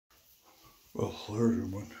Well, hello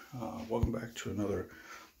everyone. Welcome back to another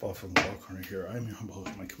Ball from the Ball Corner here. I'm your humble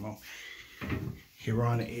host, Mike Mo. Here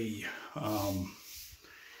on a um,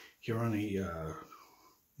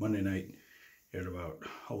 Monday night at about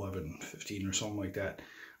 11:15 or something like that.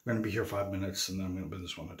 I'm gonna be here 5 minutes, and then I'm gonna put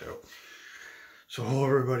this one to do. So, hello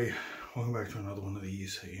everybody. Welcome back to another one of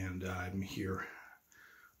these, and I'm here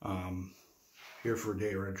here for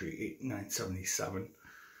day or entry 977.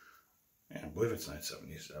 And I believe it's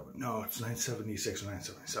 977. No, it's 976 or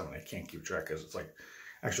 977. I can't keep track because it's like,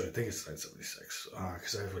 actually, I think it's 976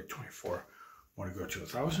 because I have like 24 more to go to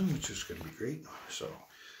 1,000, which is going to be great. So I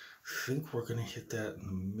think we're going to hit that in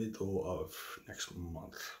the middle of next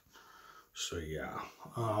month. So yeah.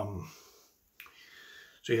 So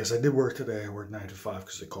yes, I did work today. I worked 9 to 5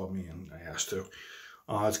 because they called me and I asked to.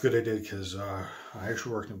 It's good I did because I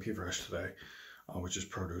actually worked in P-Fresh today, which is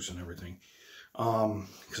produce and everything.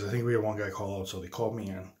 Because I think we had one guy call out, so they called me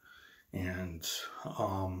in, and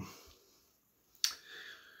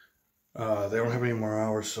they don't have any more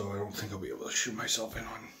hours, so I don't think I'll be able to shoot myself in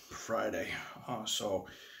on Friday. So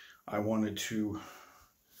I wanted to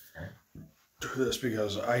do this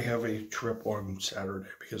because I have a trip on Saturday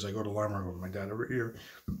because I go to Lima with my dad every year.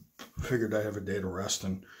 Figured I have a day to rest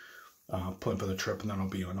and plan for the trip, and then I'll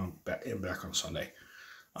be back on Sunday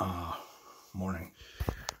morning.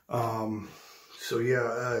 So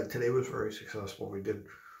yeah, today was very successful. We did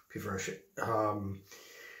P-Fresh. I'm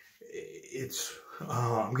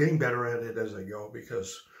getting better at it as I go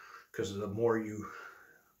because the more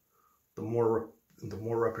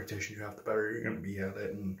repetition you have, the better you're going to be at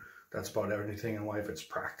it, and that's about everything in life. It's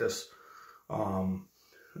practice.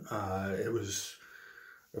 It was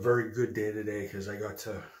a very good day today because I got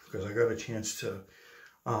a chance to,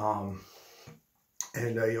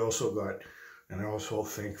 and I also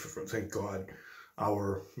thank God.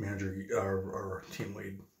 Our manager, our team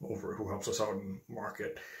lead over who helps us out in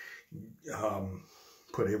market,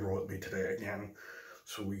 put April with me today again,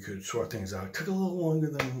 so we could sort things out. It took a little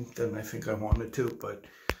longer than I think I wanted to, but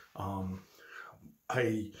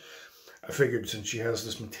I figured since she has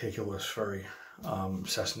this meticulous, very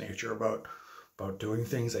obsessed nature about doing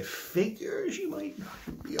things, I figure she might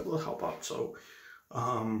be able to help out. So,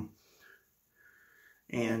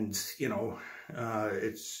 and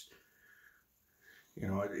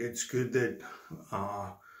it's good that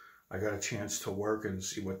I got a chance to work and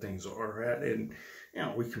see what things are at, and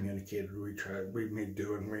we communicated, we tried, we made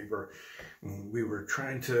do, and we were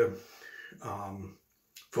trying to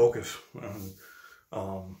focus on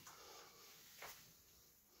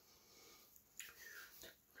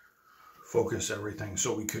focus everything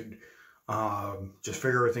so we could just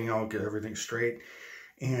figure everything out, get everything straight,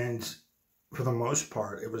 and for the most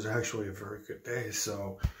part, it was actually a very good day.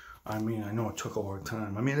 So. I mean, I know it took a long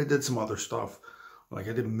time. I mean, I did some other stuff. Like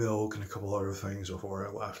I did milk and a couple other things before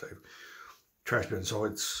I left. I trash bin. So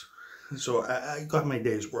I got my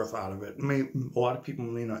day's worth out of it. A lot of people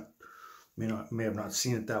may have not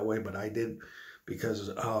seen it that way, but I did,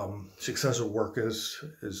 because success at work is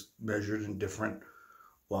measured in different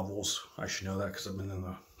levels. I should know that because I've been in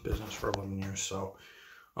the business for 11 years. So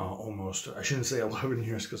almost, I shouldn't say 11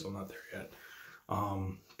 years because I'm not there yet.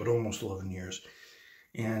 But almost 11 years.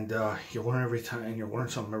 And you learn every time, and you learn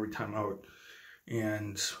something every time out.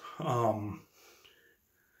 And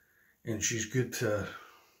she's good for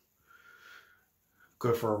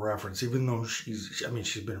a reference, even though she's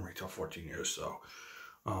been in retail 14 years, so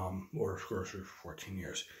or grocery for 14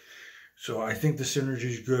 years. So I think the synergy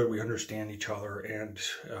is good. We understand each other, and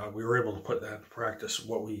we were able to put that into practice,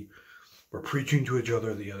 what we were preaching to each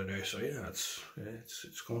other the other day. So yeah, it's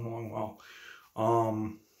going along well.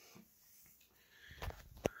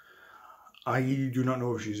 I do not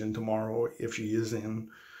know if she's in tomorrow. If she is in,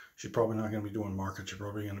 she's probably not going to be doing market. She's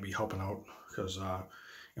probably going to be helping out because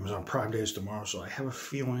Amazon Prime Day is tomorrow. So I have a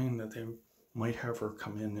feeling that they might have her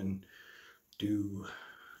come in and do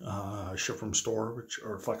ship from store,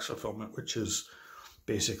 or flex fulfillment, which is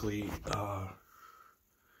basically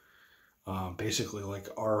like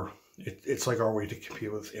it's like our way to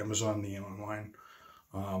compete with Amazon, the online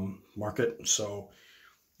market. So.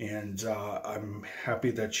 And I'm happy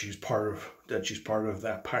that she's part of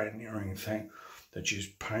that pioneering thing, that she's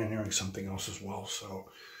pioneering something else as well. So,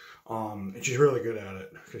 and she's really good at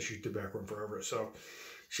it because she did backroom forever. So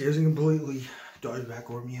she hasn't completely dodged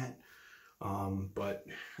backroom yet. But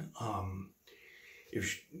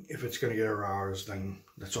if it's gonna get her hours, then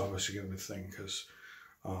that's obviously a good thing because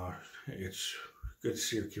it's good to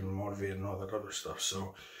see her keeping motivated and all that other stuff.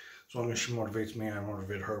 So. As long as she motivates me, I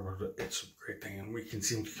motivate her, but it's a great thing, and we can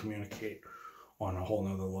seem to communicate on a whole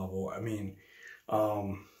nother level. I mean,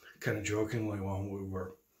 kind of jokingly, when we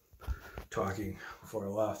were talking before I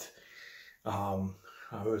left. I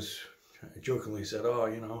jokingly said, "Oh,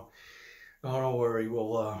 you know, oh, don't worry,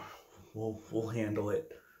 we'll handle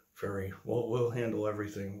it. We'll handle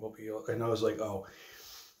everything. We'll be." And I was like, "Oh,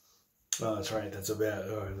 that's right. That's a bad.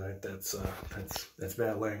 That's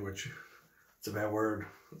bad language. It's a bad word.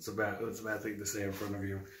 It's a bad thing to say in front of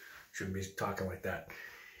you. Shouldn't be talking like that."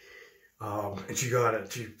 And she got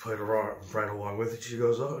it. She played right along with it. She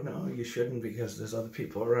goes, "Oh no, you shouldn't because there's other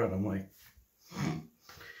people around." I'm like,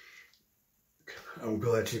 I'm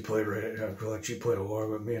glad she played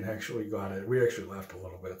along with me and actually got it. We actually laughed a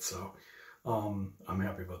little bit, so I'm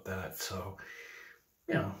happy about that. So,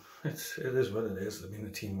 you know, it is what it is. I mean,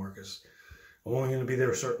 the teamwork is. I'm only going to be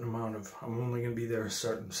there a certain amount of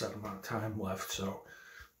set amount of time left. So,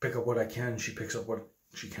 pick up what I can. She picks up what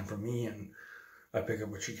she can from me, and I pick up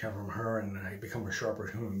what she can from her, and I become a sharper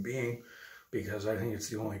human being, because I think it's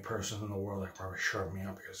the only person in the world that can probably sharpen me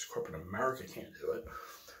up, because corporate America can't do it.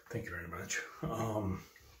 Thank you very much.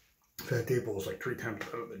 That table is like 3 times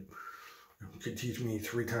better than, could teach me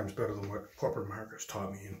 3 times better than what corporate America's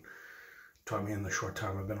taught me, and taught me in the short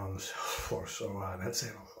time I've been on the sales floor. So that's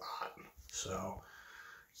saying a lot. So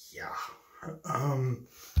yeah, I'm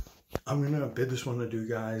gonna bid this one adieu,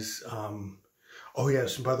 guys. Oh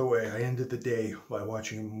yes, and by the way, I ended the day by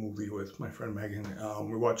watching a movie with my friend Megan.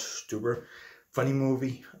 We watched Stuber, funny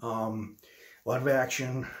movie. A lot of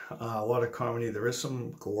action, a lot of comedy. There is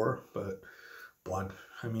some gore, but blood.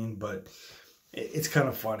 I mean, but it's kind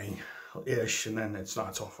of funny-ish, and then it's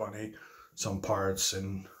not so funny some parts,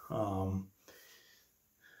 and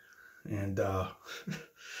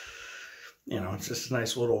you know, it's just a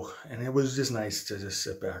nice little. And it was just nice to just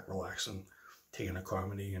sit back, relax, and take in a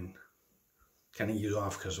comedy and kind of ease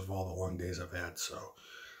off because of all the long days I've had. So,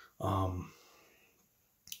 I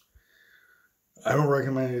don't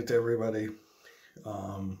recommend it to everybody.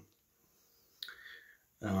 I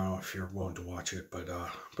don't know if you're willing to watch it, but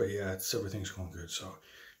yeah, everything's going good. So,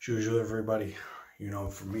 as usual, everybody, you know,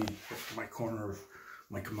 for me, from my corner of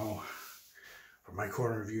Mike Mo, from my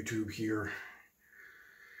corner of YouTube here,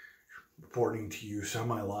 reporting to you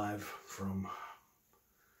semi-live from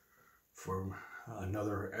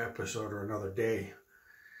another episode or another day,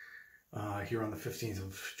 here on the 15th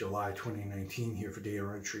of July, 2019, here for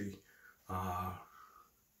data entry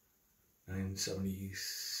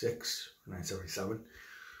 976, 977.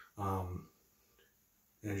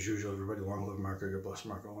 And as usual, everybody, long live America, God bless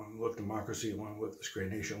America, long live democracy, long live this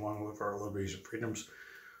great nation, long live our liberties and freedoms.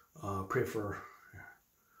 Pray for the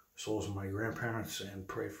souls of my grandparents, and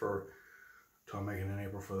pray for Tom, Megan, and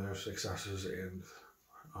April for their successes, and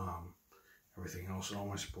everything else, and all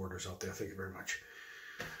my supporters out there. Thank you very much.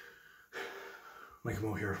 Mike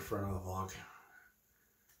Mo here for another vlog,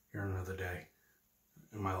 here another day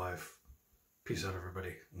in my life. Peace out,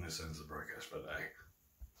 everybody. And this ends the broadcast for the day.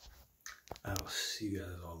 I'll see you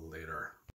guys all later.